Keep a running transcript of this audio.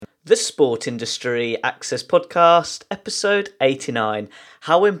The Sport Industry Access Podcast, episode 89.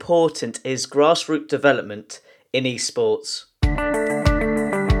 How important is grassroots development in eSports?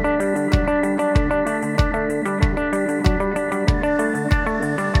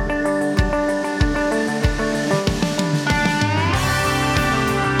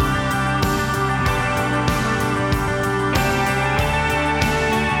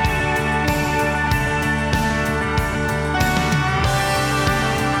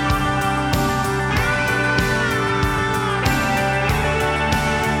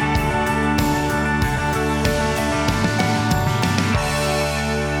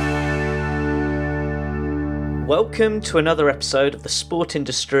 Welcome to another episode of the Sport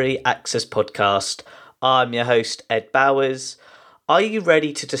Industry Access Podcast. I'm your host, Ed Bowers. Are you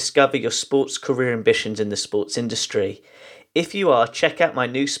ready to discover your sports career ambitions in the sports industry? If you are, check out my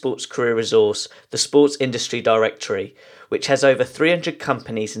new sports career resource, the Sports Industry Directory, which has over 300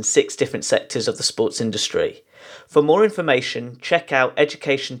 companies in 6 different sectors of the sports industry. For more information, check out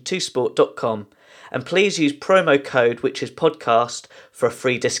education2sport.com and please use promo code which is podcast for a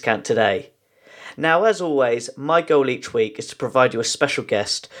free discount today. Now, as always, my goal each week is to provide you a special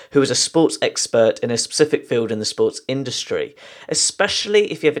guest who is a sports expert in a specific field in the sports industry,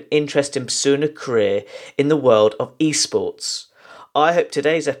 especially if you have an interest in pursuing a career in the world of eSports. I hope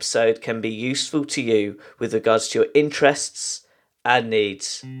today's episode can be useful to you with regards to your interests and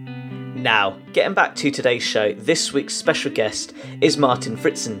needs. Now, getting back to today's show, this week's special guest is Martin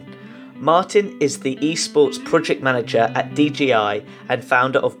Fritzen. Martin is the eSports project manager at DGI and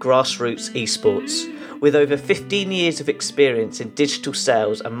founder of Grassroots eSports. With over 15 years of experience in digital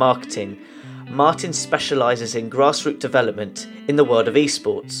sales and marketing, Martin specialises in grassroots development in the world of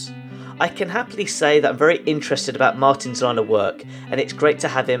eSports. I can happily say that I'm very interested about Martin's line of work, and it's great to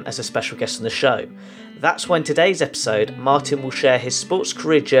have him as a special guest on the show. That's why in today's episode, Martin will share his sports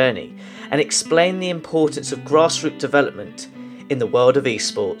career journey and explain the importance of grassroots development in the world of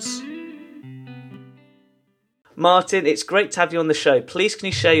eSports. Martin, it's great to have you on the show. Please can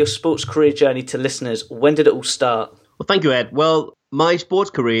you share your sports career journey to listeners? When did it all start? Well, thank you, Ed. Well, my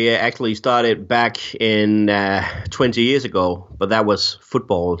sports career actually started back in 20 years ago, but that was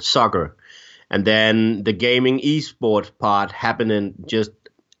football, soccer. And then the gaming esports part happened in just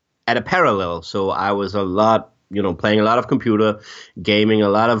at a parallel. So I was playing a lot of computer, gaming, a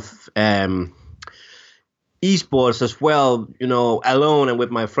lot of esports as well, alone and with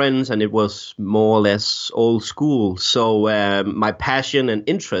my friends, and it was more or less old school. So my passion and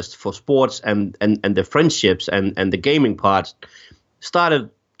interest for sports and the friendships and the gaming part started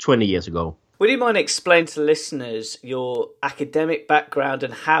 20 years ago. Would you mind explaining to the listeners your academic background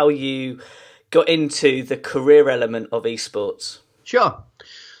and how you got into the career element of esports? Sure.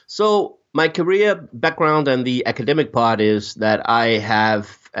 So my career background and the academic part is that I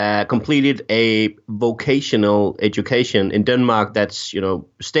have completed a vocational education in Denmark. That's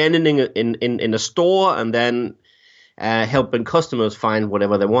standing in a store and then helping customers find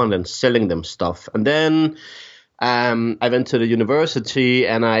whatever they want and selling them stuff. And then I went to the university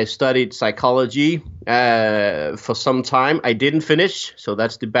and I studied psychology for some time. I didn't finish, so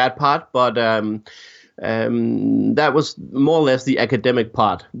that's the bad part. But that was more or less the academic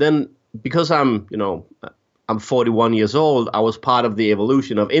part. Then because I'm 41 years old, I was part of the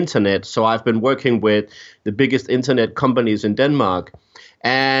evolution of internet. So I've been working with the biggest internet companies in Denmark.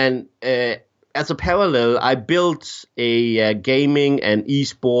 And as a parallel, I built a gaming and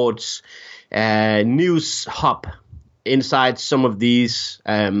esports news hub inside some of these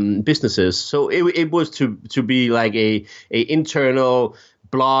businesses. So it was to be like a internal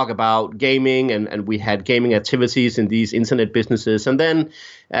blog about gaming, and we had gaming activities in these internet businesses. And then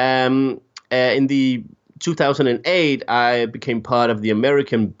in the 2008, I became part of the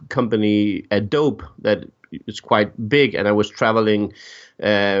American company Adobe that is quite big, and I was traveling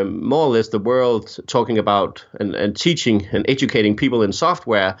more or less the world talking about and teaching and educating people in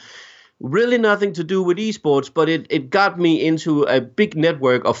software. Really nothing to do with esports, but it got me into a big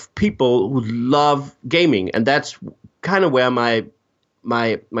network of people who love gaming, and that's kind of where my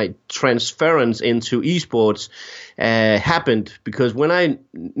transference into esports happened, because when I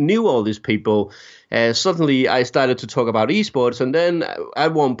knew all these people, suddenly I started to talk about esports. And then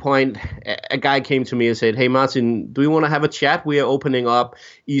at one point, a guy came to me and said, "Hey, Martin, do you want to have a chat? We are opening up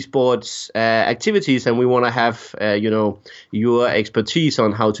esports activities, and we want to have your expertise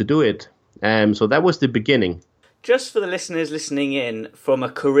on how to do it." So that was the beginning. Just for the listeners listening in, from a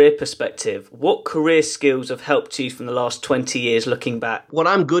career perspective, what career skills have helped you from the last 20 years looking back? What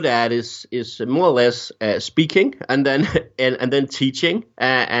I'm good at is more or less speaking and then and then teaching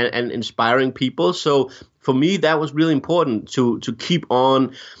and inspiring people. So for me, that was really important to keep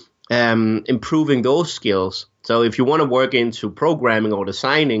on improving those skills. So if you want to work into programming or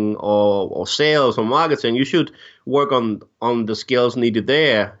designing or sales or marketing, you should work on the skills needed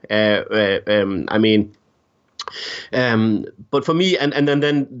there. But for me, and then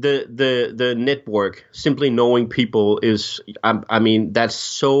the network, simply knowing people is, that's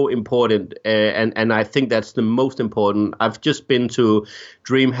so important, and I think that's the most important. I've just been to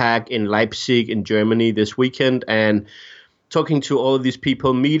DreamHack in Leipzig in Germany this weekend, and talking to all of these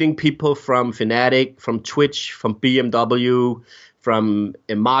people, meeting people from Fnatic, from Twitch, from BMW, from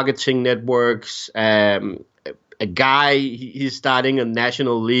marketing networks. A guy, he's starting a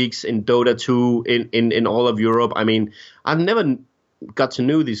national leagues in Dota 2 in all of Europe. I mean, I've never got to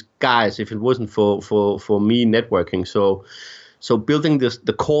know these guys if it wasn't for me networking. So building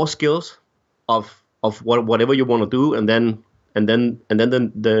the core skills of whatever you want to do, and then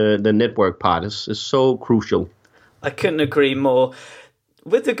the network part is so crucial. I couldn't agree more.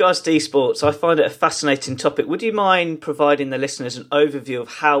 With regards to esports, I find it a fascinating topic. Would you mind providing the listeners an overview of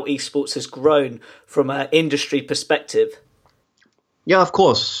how esports has grown from an industry perspective? Yeah, of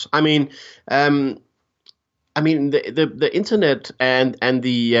course. The internet and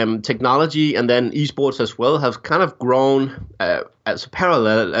the technology, and then esports as well, have kind of grown as a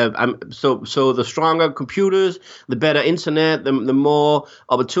parallel. So the stronger computers, the better internet, the more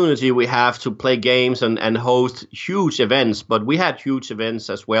opportunity we have to play games and host huge events. But we had huge events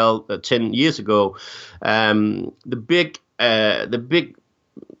as well 10 years ago. The big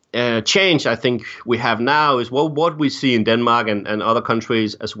change I think we have now is what we see in Denmark and other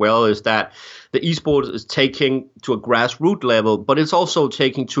countries as well, is that the esports is taking to a grassroots level, but it's also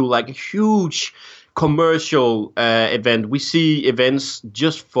taking to like a huge commercial event. We see events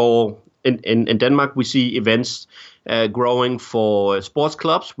just for in Denmark. We see events growing for sports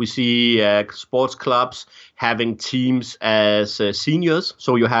clubs. We see sports clubs having teams as seniors.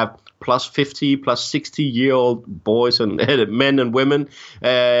 So you have plus 50, plus 60-year-old boys and men and women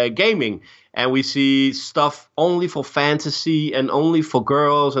gaming. And we see stuff only for fantasy and only for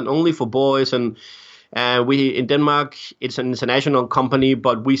girls and only for boys. And we in Denmark, it's an international company,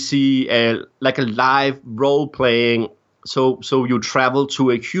 but we see like a live role playing. So you travel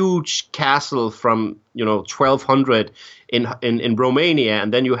to a huge castle from 1200 in Romania,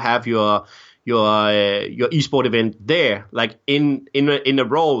 and then you have your esport event there, like in a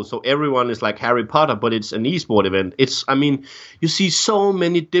row. So everyone is like Harry Potter, but it's an esport event. You see so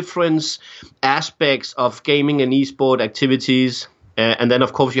many different aspects of gaming and esport activities, and then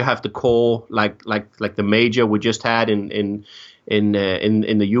of course you have the core, like the major we just had in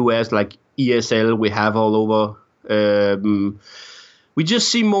the US, like ESL. We have all over. We just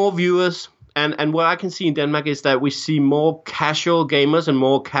see more viewers. And what I can see in Denmark is that we see more casual gamers and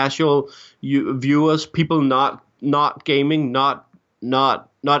more casual viewers, people not gaming, not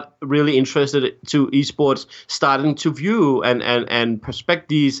really interested to esports, starting to view and prospect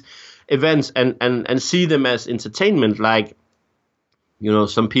these events and see them as entertainment. Like,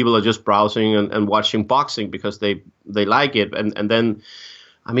 some people are just browsing and watching boxing because they like it, and then,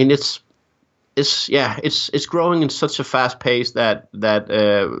 it's growing in such a fast pace that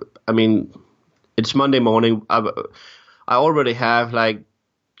it's Monday morning. I already have like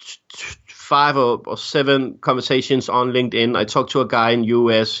 5 or 7 conversations on LinkedIn. I talked to a guy in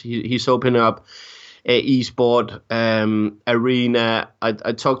US. He's opening up a esport arena.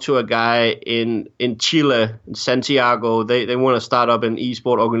 I talked to a guy in Chile, in Santiago. They want to start up an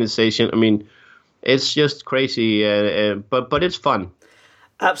esport organization. It's just crazy, but it's fun.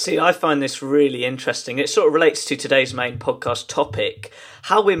 Absolutely. I find this really interesting. It sort of relates to today's main podcast topic.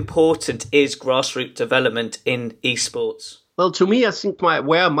 How important is grassroots development in esports? Well, to me, I think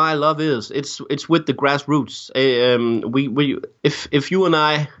where my love is, it's with the grassroots. If you and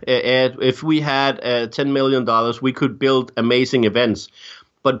I, if we had $10 million, we could build amazing events.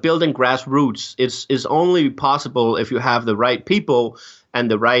 But building grassroots is only possible if you have the right people and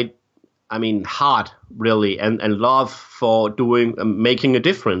the right heart, really, and love for making a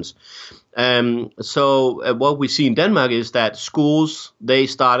difference. So what we see in Denmark is that schools, they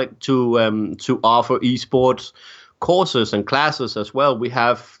started to offer esports courses and classes as well. We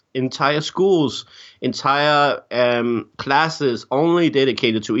have entire schools, entire classes only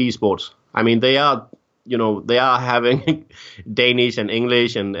dedicated to esports. They are having Danish and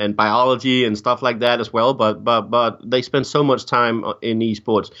English and biology and stuff like that as well, but they spend so much time in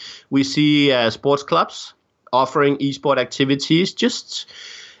esports. We see sports clubs offering esport activities just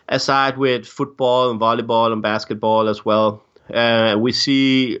aside with football and volleyball and basketball as well. We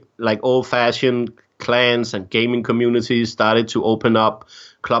see like old-fashioned clans and gaming communities started to open up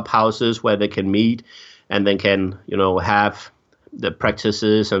clubhouses where they can meet and then can have the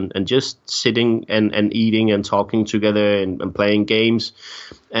practices and just sitting and eating and talking together and playing games.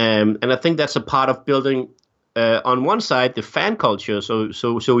 And I think that's a part of building, on one side, the fan culture.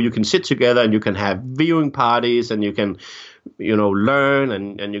 So you can sit together and you can have viewing parties and you can, learn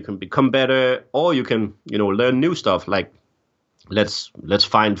and you can become better, or you can, learn new stuff like, let's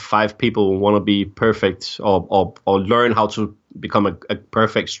find 5 people who want to be perfect or learn how to become a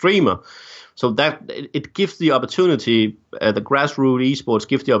perfect streamer. So that it gives the opportunity, the grassroots esports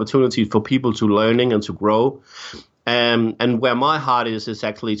gives the opportunity for people to learning and to grow. And where my heart is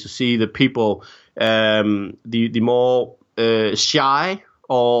actually to see the people, the more shy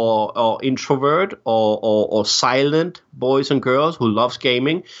or introvert or silent boys and girls who loves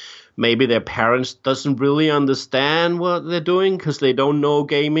gaming. Maybe their parents doesn't really understand what they're doing because they don't know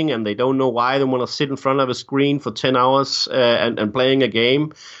gaming and they don't know why they want to sit in front of a screen for 10 hours and playing a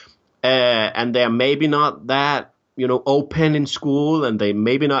game. And they're maybe not that, open in school, and they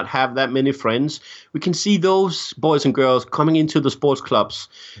maybe not have that many friends. We can see those boys and girls coming into the sports clubs.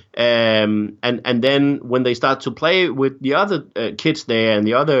 And then when they start to play with the other kids there and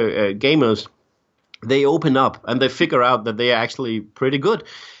the other gamers, they open up and they figure out that they are actually pretty good.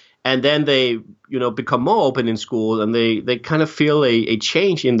 And then they, become more open in school, and they kind of feel a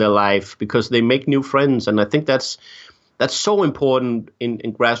change in their life because they make new friends. And I think that's so important in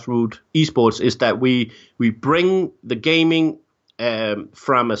grassroots esports, is that we bring the gaming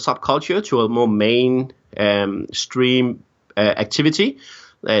from a subculture to a more mainstream activity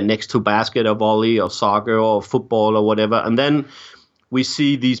next to basket or volley or soccer or football or whatever. And then we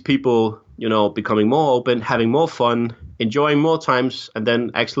see these people, becoming more open, having more fun, enjoying more times, and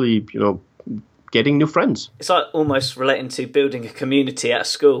then actually, getting new friends. It's like almost relating to building a community at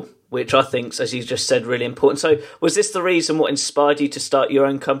school, which I think, as you just said, really important. So was this the reason what inspired you to start your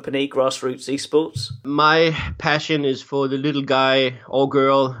own company, Grassroots Esports? My passion is for the little guy or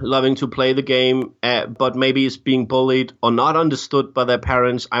girl loving to play the game, but maybe is being bullied or not understood by their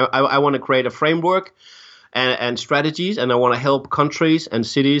parents. I want to create a framework and strategies, and I want to help countries and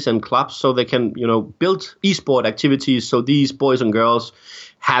cities and clubs so they can, build esport activities so these boys and girls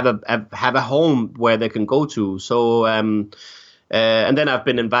have a home where they can go to. So and then I've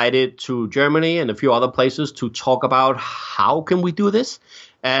been invited to Germany and a few other places to talk about how can we do this,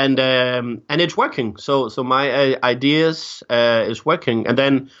 and it's working. So my ideas is working. And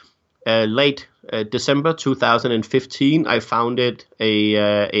then late December 2015, I founded a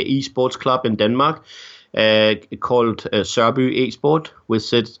esports club in Denmark called Sørby eSport,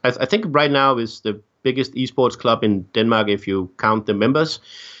 which I think right now is the biggest esports club in Denmark if you count the members.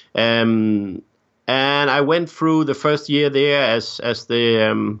 And I went through the first year there as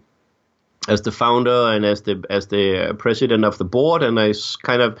the founder and as the president of the board, and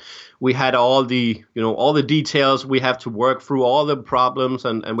we had all the details. We have to work through all the problems,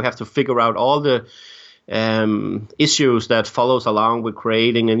 and we have to figure out all the issues that follows along with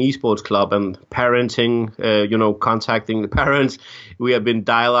creating an esports club and parenting, contacting the parents. We have been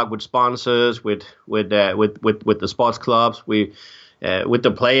dialogue with sponsors, with the sports clubs, with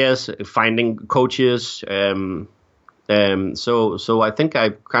the players, finding coaches. So I think I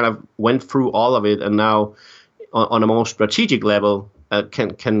kind of went through all of it, and now on a more strategic level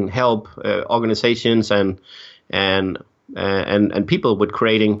can help organizations and people with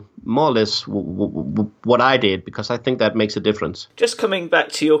creating more or less what I did, because I think that makes a difference. Just coming back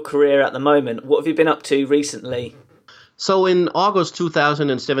to your career at the moment, what have you been up to recently? So in August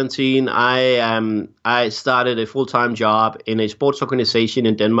 2017, I started a full-time job in a sports organization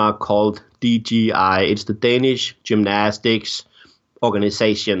in Denmark called DGI. It's the Danish Gymnastics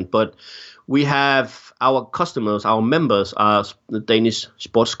Organization, but we have our customers, our members are the Danish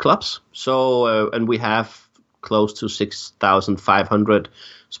sports clubs. So and we have close to 6,500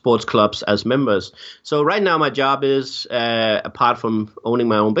 sports clubs as members. So right now my job is, apart from owning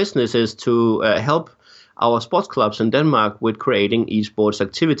my own business, is to help our sports clubs in Denmark with creating esports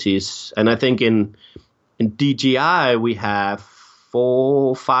activities. And I think in DGI we have 4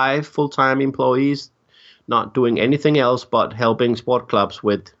 or 5 full-time employees not doing anything else but helping sport clubs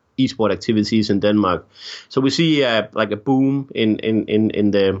with esport activities in Denmark. So we see like a boom in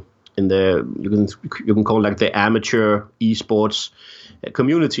the you can call it like the amateur esports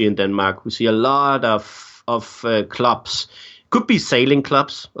community in Denmark. We see a lot of clubs, could be sailing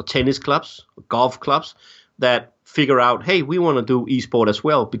clubs or tennis clubs or golf clubs, that figure out, hey, we want to do esport as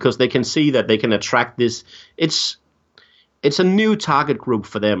well, because they can see that they can attract this. It's a new target group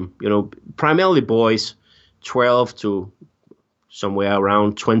for them, primarily boys 12 to somewhere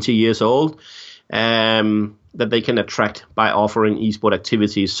around 20 years old, that they can attract by offering esport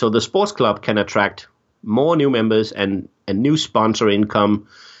activities. So the sports club can attract more new members and new sponsor income.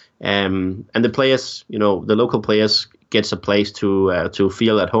 And the players, the local players gets a place to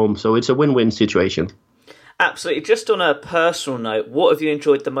feel at home. So it's a win-win situation. Absolutely. Just on a personal note, what have you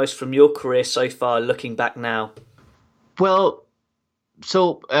enjoyed the most from your career so far, looking back now? Well,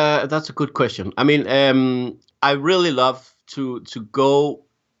 so that's a good question. I mean, I really love to go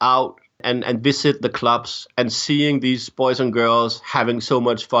out and visit the clubs and seeing these boys and girls having so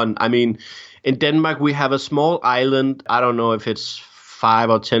much fun. I mean, in Denmark, we have a small island. I don't know if it's 5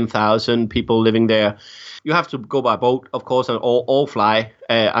 or 10,000 people living there. You have to go by boat, of course, or fly.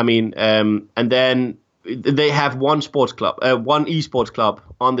 And then they have one sports club, one eSports club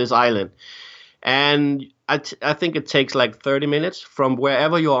on this island. And I think it takes like 30 minutes from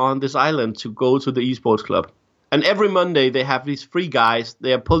wherever you're on this island to go to the eSports club. And every Monday they have these 3 guys.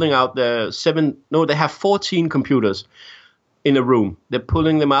 They are pulling out they have 14 computers in a room. They're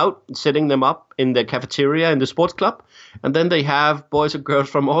pulling them out, setting them up in the cafeteria in the sports club. And then they have boys and girls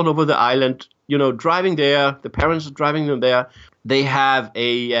from all over the island, driving there. The parents are driving them there. They have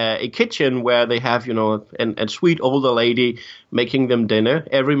a kitchen where they have, a sweet older lady making them dinner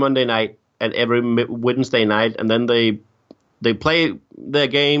every Monday night and every Wednesday night. And then they play their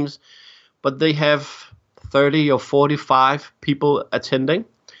games, but they have 30 or 45 people attending.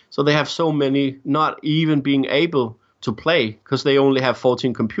 So they have so many not even being able to play because they only have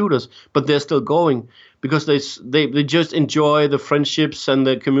 14 computers, but they're still going because they just enjoy the friendships and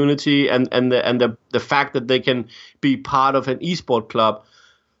the community and the fact that they can be part of an esport club.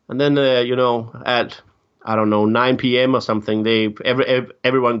 And then at I don't know 9 p.m. or something,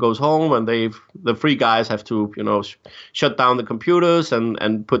 everyone goes home and the 3 guys have to shut down the computers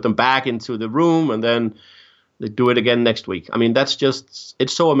and put them back into the room, and then they do it again next week. I mean,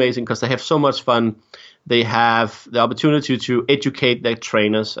 it's so amazing because they have so much fun. They have the opportunity to educate their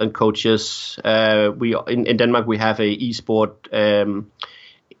trainers and coaches. In Denmark, we have a esport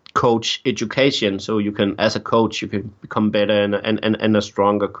coach education. So you can, as a coach, you can become better and a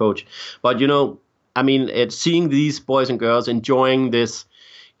stronger coach. But, seeing these boys and girls enjoying this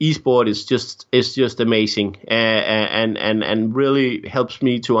esport is just amazing and really helps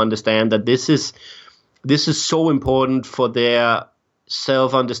me to understand that this is so important for their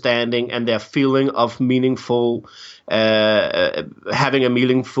self-understanding and their feeling of meaningful, having a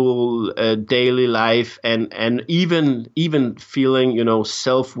meaningful daily life, and even feeling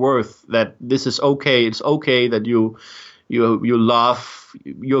self-worth, that this is okay. It's okay that you love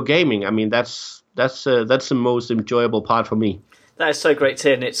your gaming. I mean, that's the most enjoyable part for me. That is so great to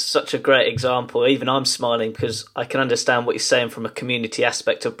hear, and it's such a great example. Even I'm smiling because I can understand what you're saying from a community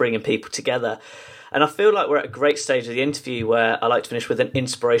aspect of bringing people together. And I feel like we're at a great stage of the interview where I like to finish with an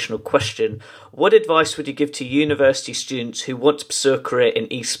inspirational question. What advice would you give to university students who want to pursue a career in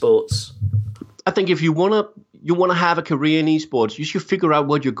esports? I think if you want to have a career in esports, you should figure out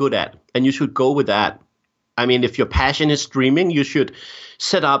what you're good at, and you should go with that. I mean, if your passion is streaming, you should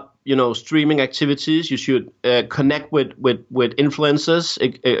set up, streaming activities. You should connect with influencers.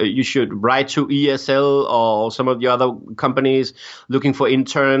 You should write to ESL or some of the other companies looking for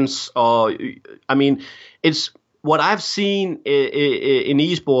interns. It's what I've seen in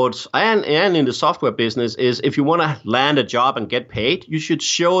esports and in the software business is if you want to land a job and get paid, you should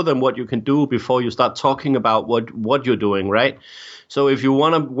show them what you can do before you start talking about what you're doing, right? So if you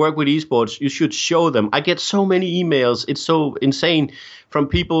want to work with esports, you should show them. I get so many emails. It's so insane from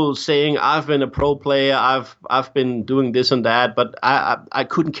people saying, I've been a pro player. I've been doing this and that, but I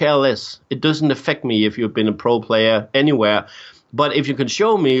couldn't care less. It doesn't affect me if you've been a pro player anywhere. But if you can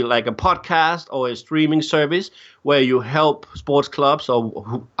show me like a podcast or a streaming service where you help sports clubs or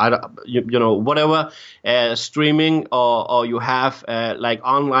whatever, streaming, or you have like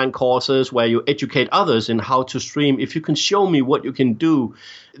online courses where you educate others in how to stream. If you can show me what you can do,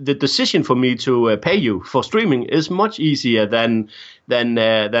 the decision for me to pay you for streaming is much easier than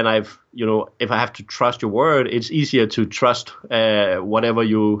if I have to trust your word. It's easier to trust whatever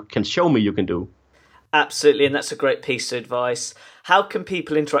you can show me you can do. Absolutely, and that's a great piece of advice. How can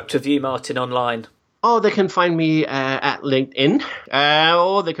people interact with you, Martin, online? Oh, they can find me at LinkedIn,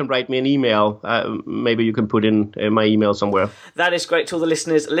 or they can write me an email. Maybe you can put in my email somewhere. That is great to all the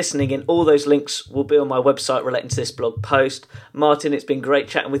listeners listening in. All those links will be on my website relating to this blog post. Martin, it's been great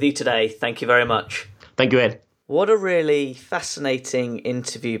chatting with you today. Thank you very much. Thank you, Ed. What a really fascinating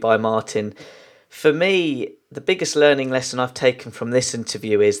interview by Martin. For me, the biggest learning lesson I've taken from this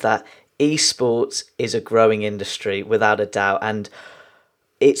interview is that esports is a growing industry without a doubt, and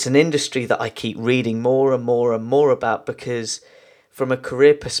it's an industry that I keep reading more and more and more about because from a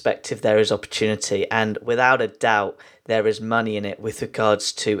career perspective there is opportunity, and without a doubt there is money in it with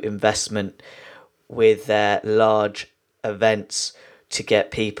regards to investment. with their large events to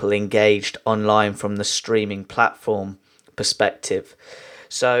get people engaged online from the streaming platform perspective.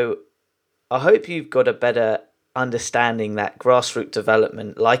 So I hope you've got a better understanding that grassroots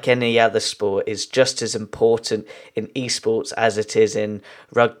development, like any other sport, is just as important in esports as it is in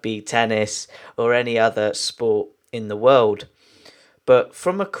rugby, tennis, or any other sport in the world. But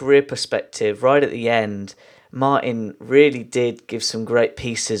from a career perspective, right at the end, Martin really did give some great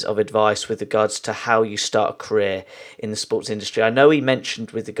pieces of advice with regards to how you start a career in the sports industry. I know he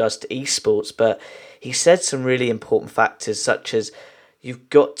mentioned with regards to esports, but he said some really important factors such as you've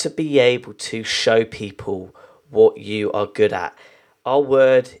got to be able to show people what you are good at. Our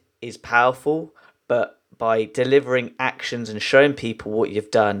word is powerful, but by delivering actions and showing people what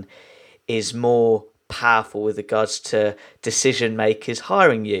you've done is more powerful with regards to decision makers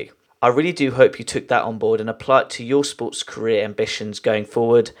hiring you. I really do hope you took that on board and apply it to your sports career ambitions going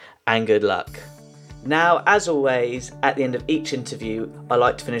forward, and good luck. Now, as always, at the end of each interview, I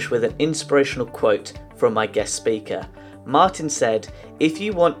like to finish with an inspirational quote from my guest speaker. Martin said, "If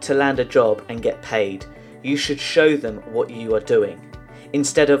you want to land a job and get paid, you should show them what you are doing,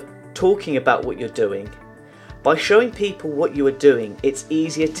 instead of talking about what you're doing. By showing people what you are doing, it's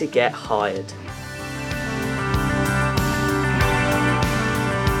easier to get hired."